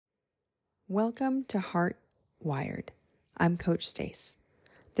Welcome to Heart Wired. I'm Coach Stace.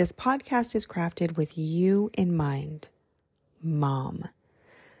 This podcast is crafted with you in mind, Mom,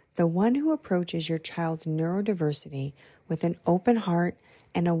 the one who approaches your child's neurodiversity with an open heart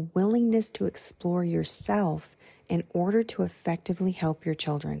and a willingness to explore yourself in order to effectively help your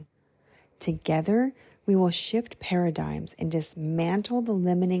children. Together, we will shift paradigms and dismantle the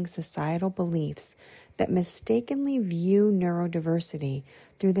limiting societal beliefs that mistakenly view neurodiversity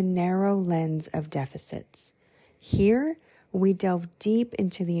through the narrow lens of deficits. Here, we delve deep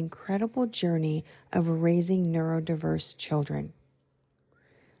into the incredible journey of raising neurodiverse children.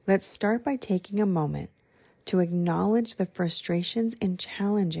 Let's start by taking a moment to acknowledge the frustrations and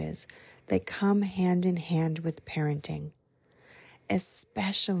challenges that come hand in hand with parenting,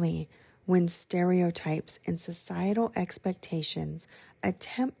 especially when stereotypes and societal expectations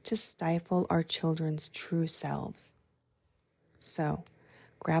attempt to stifle our children's true selves. So,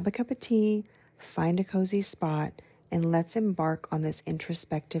 grab a cup of tea, find a cozy spot, and let's embark on this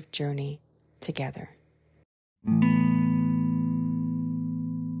introspective journey together.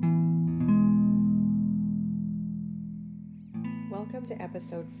 Welcome to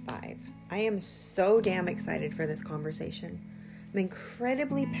episode 5. I am so damn excited for this conversation. I'm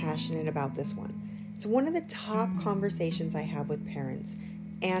incredibly passionate about this one. It's one of the top conversations I have with parents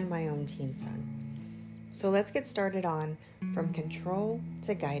and my own teen son. So let's get started on From Control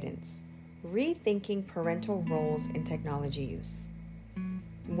to Guidance, Rethinking Parental Roles in Technology Use.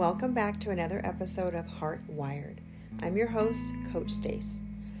 Welcome back to another episode of Heart Wired. I'm your host, Coach Stace.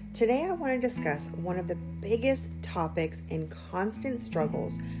 Today I want to discuss one of the biggest topics and constant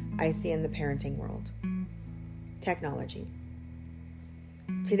struggles I see in the parenting world: technology.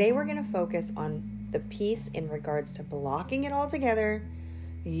 Today we're going to focus on the piece in regards to blocking it all together,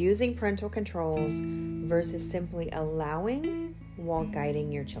 using parental controls versus simply allowing while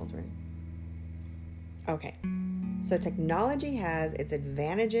guiding your children. Okay, so technology has its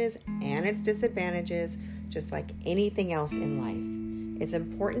advantages and its disadvantages, just like anything else in life. It's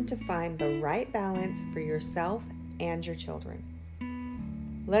important to find the right balance for yourself and your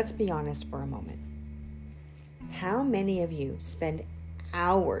children. Let's be honest for a moment. How many of you spend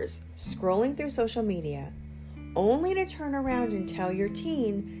hours scrolling through social media only to turn around and tell your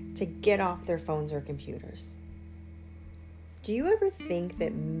teen to get off their phones or computers? Do you ever think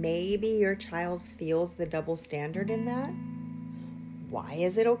that maybe your child feels the double standard in that? Why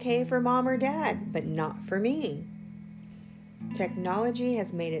is it okay for mom or dad, but not for me? Technology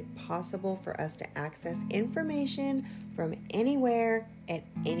has made it possible for us to access information from anywhere at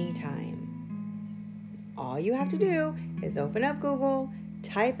any time. All you have to do is open up Google,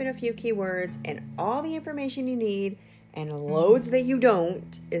 type in a few keywords, and all the information you need and loads that you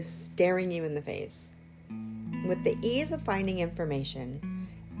don't is staring you in the face. With the ease of finding information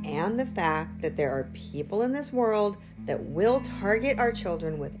and the fact that there are people in this world that will target our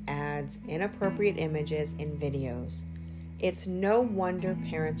children with ads, inappropriate images, and videos, it's no wonder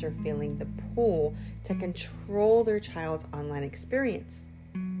parents are feeling the pull to control their child's online experience.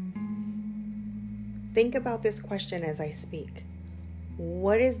 Think about this question as I speak.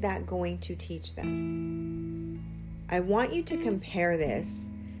 What is that going to teach them? I want you to compare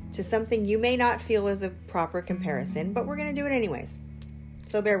this to something you may not feel is a proper comparison, but we're going to do it anyways.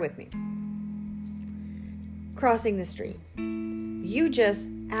 So bear with me. Crossing the street. You just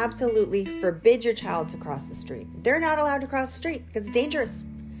absolutely forbid your child to cross the street. They're not allowed to cross the street because it's dangerous.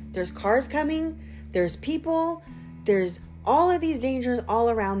 There's cars coming, there's people, there's all of these dangers all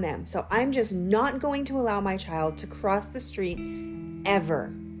around them. So I'm just not going to allow my child to cross the street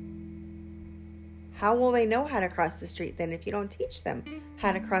ever. How will they know how to cross the street then if you don't teach them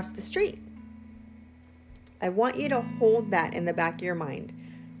how to cross the street? I want you to hold that in the back of your mind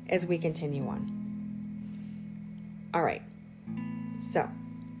as we continue on. All right. So,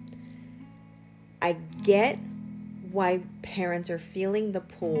 I get why parents are feeling the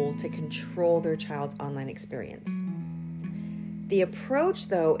pull to control their child's online experience. The approach,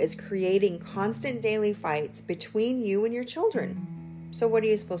 though, is creating constant daily fights between you and your children. So what are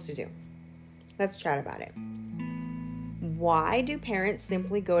you supposed to do? Let's chat about it. Why do parents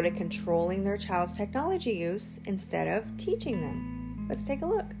simply go to controlling their child's technology use instead of teaching them? Let's take a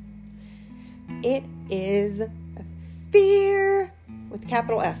look. It is fear with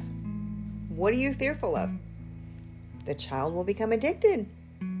capital F. What are you fearful of? The child will become addicted.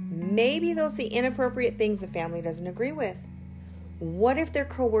 Maybe they'll see inappropriate things the family doesn't agree with. What if they're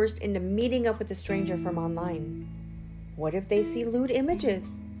coerced into meeting up with a stranger from online? What if they see lewd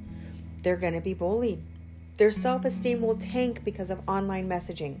images? They're going to be bullied. Their self-esteem will tank because of online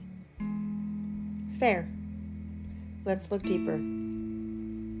messaging. Fair. Let's look deeper.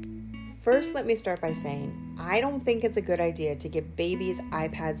 First, let me start by saying, I don't think it's a good idea to give babies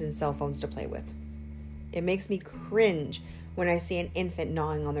iPads and cell phones to play with. It makes me cringe when I see an infant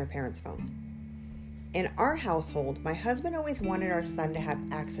gnawing on their parent's phone. In our household, my husband always wanted our son to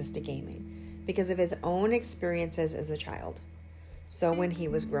have access to gaming because of his own experiences as a child. So when he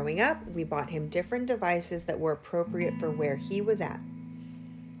was growing up, we bought him different devices that were appropriate for where he was at.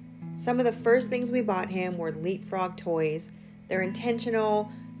 Some of the first things we bought him were leapfrog toys. They're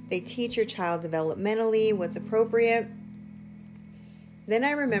intentional. They teach your child developmentally what's appropriate. Then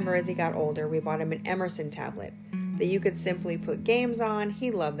I remember as he got older, we bought him an Emerson tablet that you could simply put games on.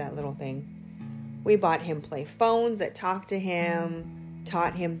 He loved that little thing. We bought him play phones that talked to him,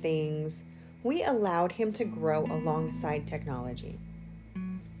 taught him things. We allowed him to grow alongside technology.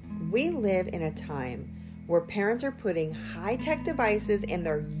 We live in a time where parents are putting high-tech devices in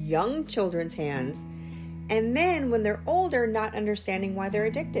their young children's hands, and then when they're older, not understanding why they're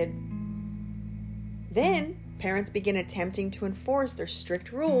addicted. Then parents begin attempting to enforce their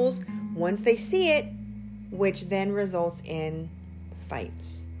strict rules once they see it, which then results in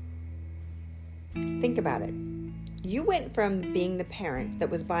fights. Think about it. You went from being the parent that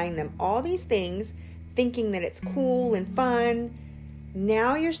was buying them all these things, thinking that it's cool and fun.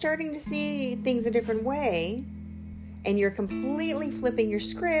 Now you're starting to see things a different way, and you're completely flipping your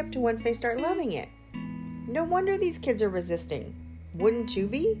script once they start loving it. No wonder these kids are resisting. Wouldn't you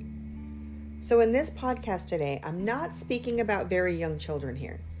be? So in this podcast today, I'm not speaking about very young children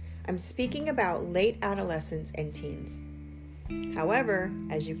here. I'm speaking about late adolescents and teens. However,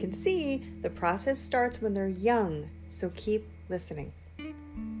 as you can see, the process starts when they're young, so keep listening.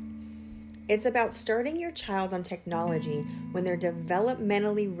 It's about starting your child on technology when they're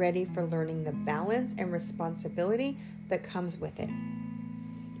developmentally ready for learning the balance and responsibility that comes with it.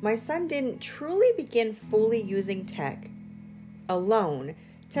 My son didn't truly begin fully using tech alone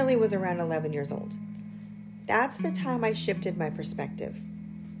till he was around 11 years old. That's the time I shifted my perspective,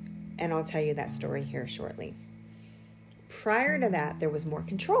 and I'll tell you that story here shortly. Prior to that, there was more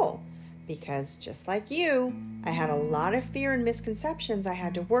control because just like you, I had a lot of fear and misconceptions I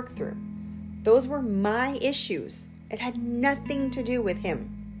had to work through. Those were my issues. It had nothing to do with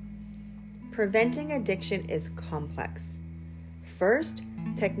him. Preventing addiction is complex. First,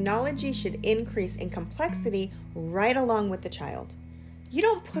 technology should increase in complexity right along with the child. You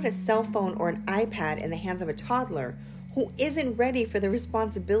don't put a cell phone or an iPad in the hands of a toddler who isn't ready for the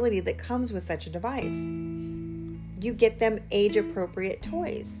responsibility that comes with such a device. You get them age-appropriate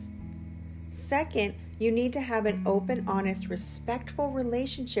toys. Second, you need to have an open, honest, respectful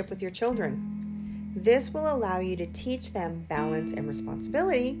relationship with your children. This will allow you to teach them balance and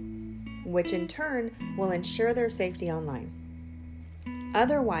responsibility, which in turn will ensure their safety online.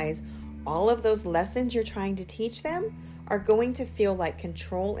 Otherwise, all of those lessons you're trying to teach them are going to feel like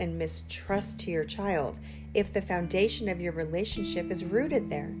control and mistrust to your child if the foundation of your relationship is rooted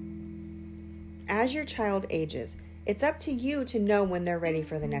there. As your child ages, it's up to you to know when they're ready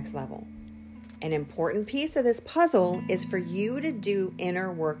for the next level. An important piece of this puzzle is for you to do inner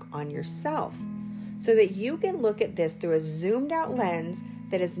work on yourself so that you can look at this through a zoomed out lens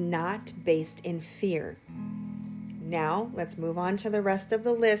that is not based in fear. Now, let's move on to the rest of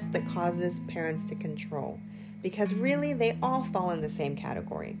the list that causes parents to control, because really they all fall in the same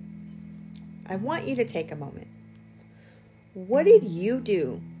category. I want you to take a moment. What did you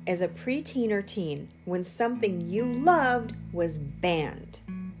do as a preteen or teen when something you loved was banned?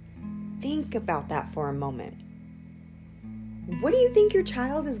 Think about that for a moment. What do you think your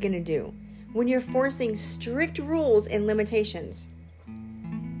child is going to do when you're forcing strict rules and limitations?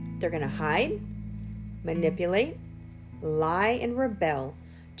 They're going to hide, manipulate, lie, and rebel,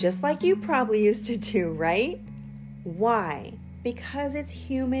 just like you probably used to do, right? Why? Because it's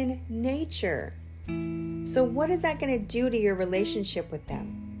human nature. So what is that going to do to your relationship with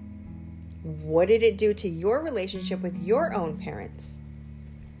them? What did it do to your relationship with your own parents?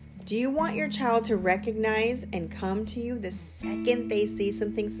 Do you want your child to recognize and come to you the second they see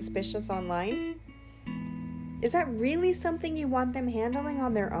something suspicious online? Is that really something you want them handling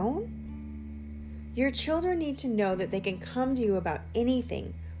on their own? Your children need to know that they can come to you about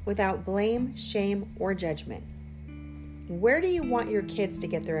anything without blame, shame, or judgment. Where do you want your kids to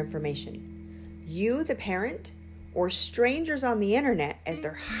get their information? You, the parent, or strangers on the internet as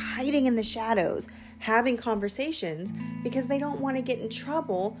they're hiding in the shadows, having conversations because they don't want to get in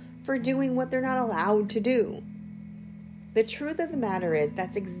trouble for doing what they're not allowed to do? The truth of the matter is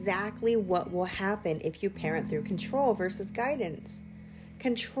that's exactly what will happen if you parent through control versus guidance.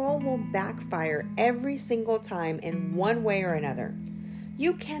 Control will backfire every single time in one way or another.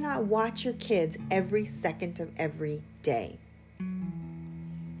 You cannot watch your kids every second of every day.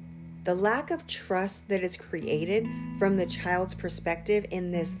 The lack of trust that is created from the child's perspective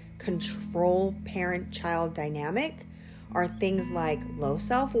in this control parent-child dynamic are things like low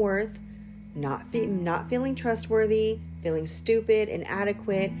self-worth, not feeling trustworthy, feeling stupid,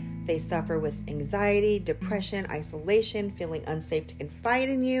 inadequate. They suffer with anxiety, depression, isolation, feeling unsafe to confide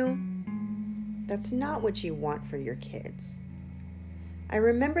in you. That's not what you want for your kids. I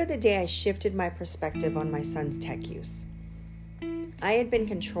remember the day I shifted my perspective on my son's tech use. I had been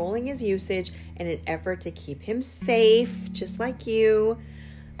controlling his usage in an effort to keep him safe, just like you.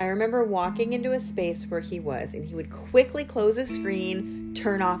 I remember walking into a space where he was, and he would quickly close his screen,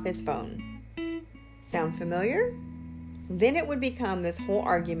 turn off his phone. Sound familiar? Then it would become this whole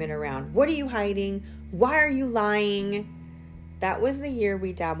argument around, what are you hiding? Why are you lying? That was the year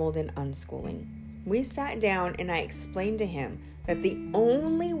we dabbled in unschooling. We sat down and I explained to him that the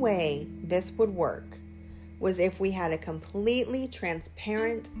only way this would work was if we had a completely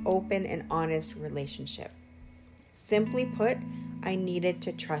transparent, open, and honest relationship. Simply put, I needed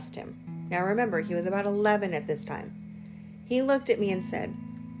to trust him. Now remember, he was about 11 at this time. He looked at me and said,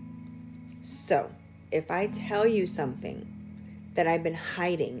 "So, if I tell you something that I've been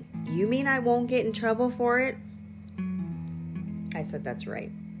hiding, you mean I won't get in trouble for it?" I said, "That's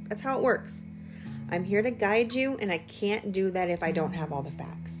right. That's how it works. I'm here to guide you, and I can't do that if I don't have all the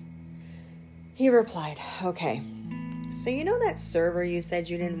facts." He replied, "Okay, so you know that server you said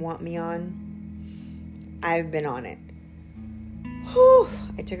you didn't want me on? I've been on it." Whew,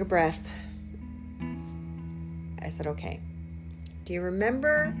 I took a breath. I said, "Okay, do you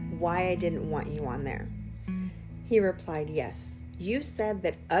remember why I didn't want you on there?" He replied, "Yes. You said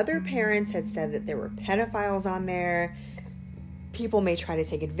that other parents had said that there were pedophiles on there. People may try to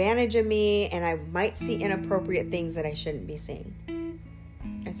take advantage of me, and I might see inappropriate things that I shouldn't be seeing."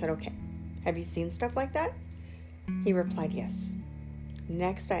 I said, "Okay. Have you seen stuff like that?" He replied, "Yes."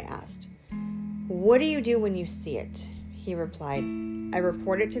 Next, I asked, "What do you do when you see it?" He replied, "I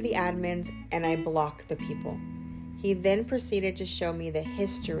report it to the admins and I block the people." He then proceeded to show me the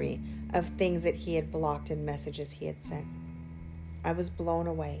history of things that he had blocked and messages he had sent. I was blown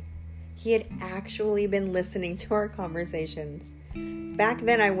away. He had actually been listening to our conversations. Back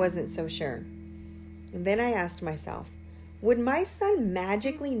then, I wasn't so sure. And then I asked myself, would my son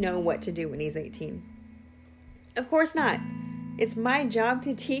magically know what to do when he's 18? Of course not. It's my job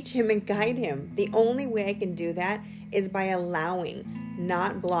to teach him and guide him. The only way I can do that is by allowing,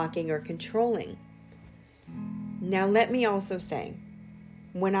 not blocking or controlling. Now, let me also say,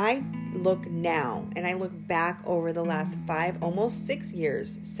 when I look now and I look back over the last 5, almost 6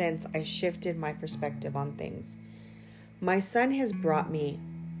 years since I shifted my perspective on things, my son has brought me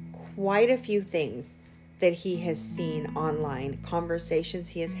quite a few things that he has seen online, conversations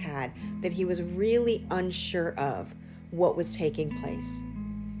he has had that he was really unsure of what was taking place.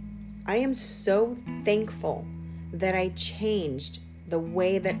 I am so thankful that I changed the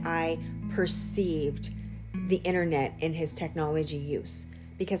way that I perceived the internet and his technology use.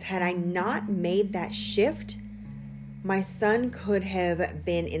 Because had I not made that shift, my son could have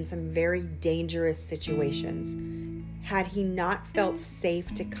been in some very dangerous situations. Had he not felt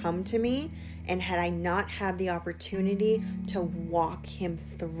safe to come to me, and had I not had the opportunity to walk him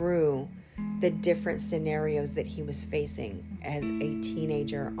through the different scenarios that he was facing as a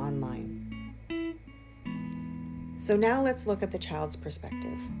teenager online. So now let's look at the child's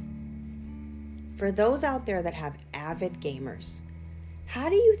perspective. For those out there that have avid gamers, how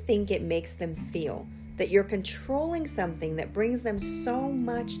do you think it makes them feel that you're controlling something that brings them so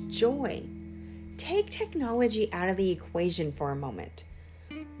much joy? Take technology out of the equation for a moment.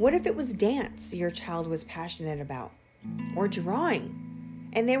 What if it was dance your child was passionate about, or drawing,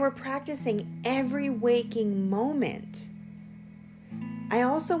 and they were practicing every waking moment? I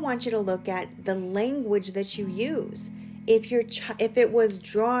also want you to look at the language that you use. If it was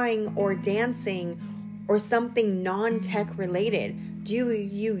drawing or dancing or something non-tech related, do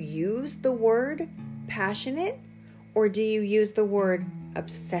you use the word passionate or do you use the word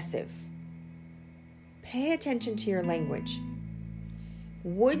obsessive? Pay attention to your language.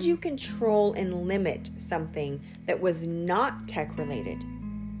 Would you control and limit something that was not tech related?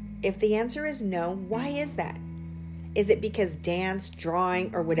 If the answer is no, why is that? Is it because dance,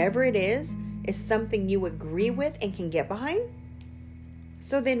 drawing, or whatever it is something you agree with and can get behind?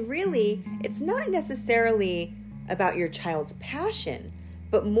 So then really, it's not necessarily about your child's passion,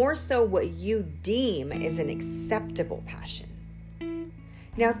 but more so what you deem is an acceptable passion.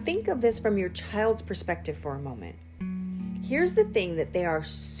 Now think of this from your child's perspective for a moment. Here's the thing that they are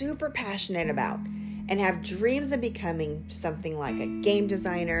super passionate about and have dreams of becoming something like a game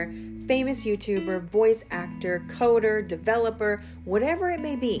designer, famous YouTuber, voice actor, coder, developer, whatever it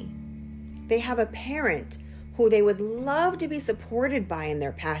may be. They have a parent who they would love to be supported by in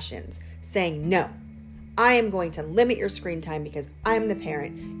their passions, saying, no, I am going to limit your screen time because I'm the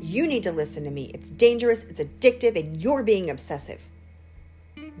parent. You need to listen to me. It's dangerous, it's addictive, and you're being obsessive.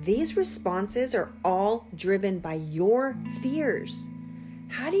 These responses are all driven by your fears.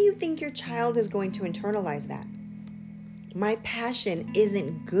 How do you think your child is going to internalize that? My passion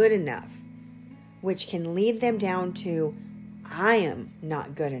isn't good enough, which can lead them down to, I am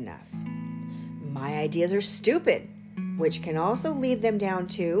not good enough. My ideas are stupid, which can also lead them down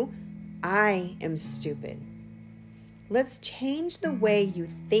to, I am stupid. Let's change the way you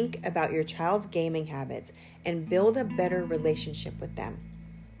think about your child's gaming habits and build a better relationship with them.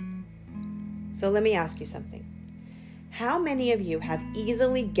 So let me ask you something. How many of you have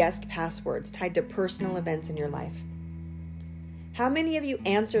easily guessed passwords tied to personal events in your life? How many of you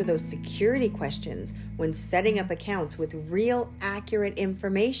answer those security questions when setting up accounts with real, accurate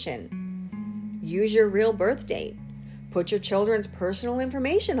information? Use your real birth date. Put your children's personal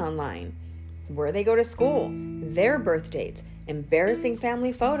information online. Where they go to school, their birth dates, embarrassing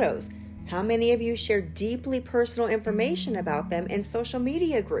family photos. How many of you share deeply personal information about them in social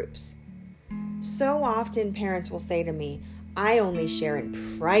media groups? So often parents will say to me, I only share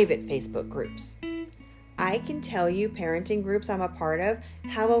in private Facebook groups. I can tell you parenting groups I'm a part of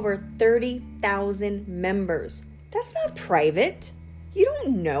have over 30,000 members. That's not private. You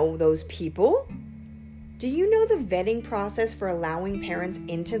don't know those people. Do you know the vetting process for allowing parents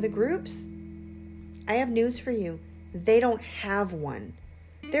into the groups? I have news for you. They don't have one.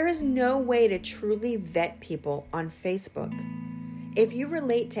 There is no way to truly vet people on Facebook. If you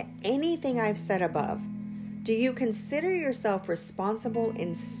relate to anything I've said above, do you consider yourself responsible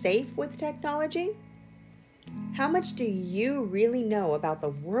and safe with technology? How much do you really know about the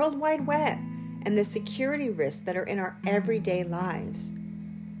World Wide Web and the security risks that are in our everyday lives?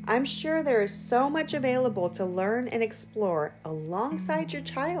 I'm sure there is so much available to learn and explore alongside your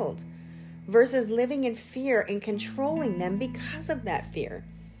child versus living in fear and controlling them because of that fear.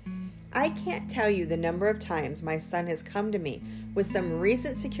 I can't tell you the number of times my son has come to me with some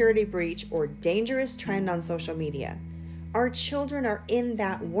recent security breach or dangerous trend on social media. Our children are in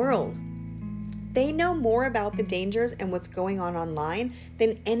that world. They know more about the dangers and what's going on online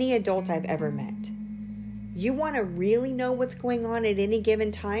than any adult I've ever met. You want to really know what's going on at any given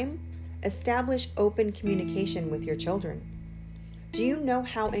time? Establish open communication with your children. Do you know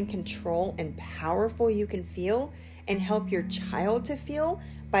how in control and powerful you can feel and help your child to feel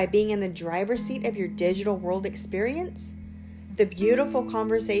by being in the driver's seat of your digital world experience? The beautiful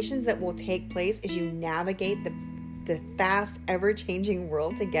conversations that will take place as you navigate the fast, ever-changing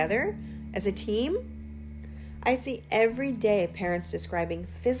world together as a team? I see every day parents describing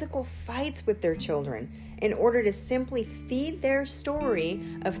physical fights with their children in order to simply feed their story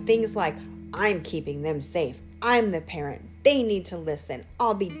of things like, I'm keeping them safe, I'm the parent, they need to listen,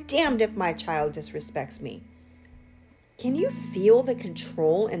 I'll be damned if my child disrespects me. Can you feel the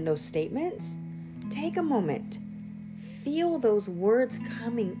control in those statements? Take a moment. Feel those words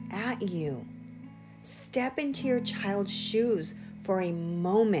coming at you. Step into your child's shoes for a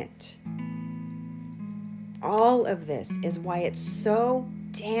moment. All of this is why it's so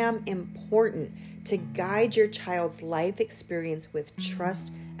damn important to guide your child's life experience with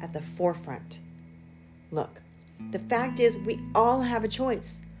trust at the forefront. Look, the fact is we all have a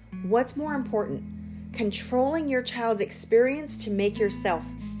choice. What's more important? Controlling your child's experience to make yourself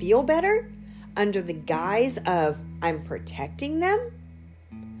feel better under the guise of I'm protecting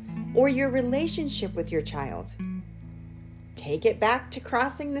them? Or your relationship with your child? Take it back to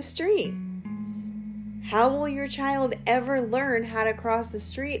crossing the street. How will your child ever learn how to cross the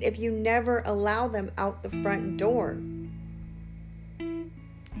street if you never allow them out the front door?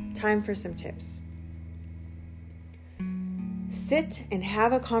 Time for some tips. Sit and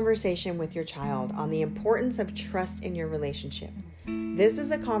have a conversation with your child on the importance of trust in your relationship. This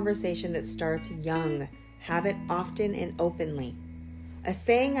is a conversation that starts young. Have it often and openly. A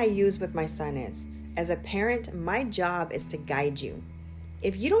saying I use with my son is, as a parent, my job is to guide you.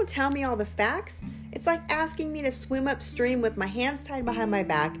 If you don't tell me all the facts, it's like asking me to swim upstream with my hands tied behind my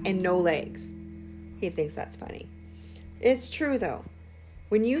back and no legs. He thinks that's funny. It's true though.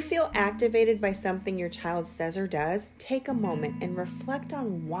 When you feel activated by something your child says or does, take a moment and reflect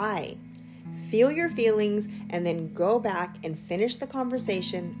on why. Feel your feelings and then go back and finish the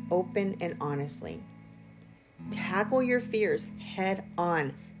conversation open and honestly. Tackle your fears head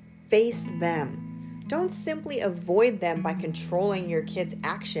on. Face them. Don't simply avoid them by controlling your kid's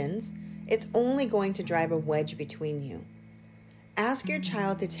actions. It's only going to drive a wedge between you. Ask your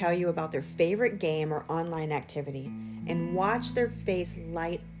child to tell you about their favorite game or online activity and watch their face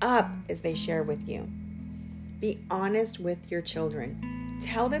light up as they share with you. Be honest with your children.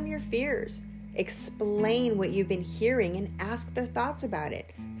 Tell them your fears. Explain what you've been hearing and ask their thoughts about it.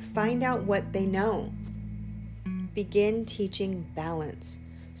 Find out what they know. Begin teaching balance.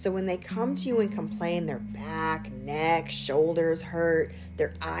 So when they come to you and complain their back, neck, shoulders hurt,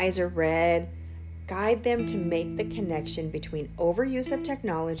 their eyes are red, guide them to make the connection between overuse of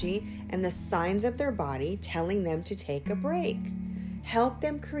technology and the signs of their body telling them to take a break. Help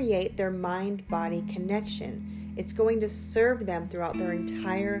them create their mind-body connection. It's going to serve them throughout their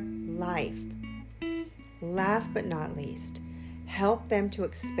entire life. Last but not least, help them to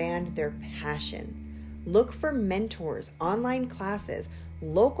expand their passion. Look for mentors, online classes,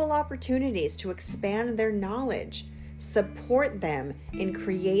 local opportunities to expand their knowledge. Support them in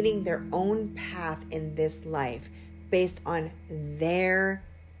creating their own path in this life based on their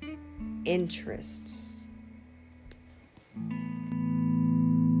interests.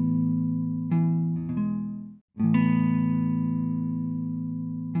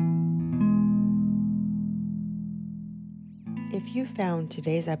 If you found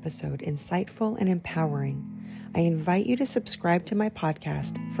today's episode insightful and empowering, I invite you to subscribe to my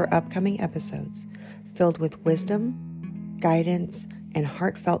podcast for upcoming episodes filled with wisdom, guidance, and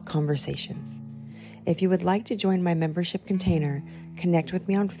heartfelt conversations. If you would like to join my membership container, connect with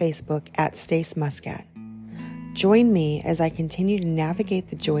me on Facebook at Stace Muscat. Join me as I continue to navigate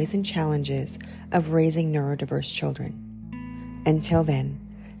the joys and challenges of raising neurodiverse children. Until then,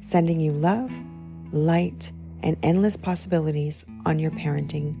 sending you love, light, and endless possibilities on your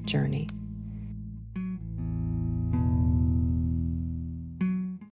parenting journey.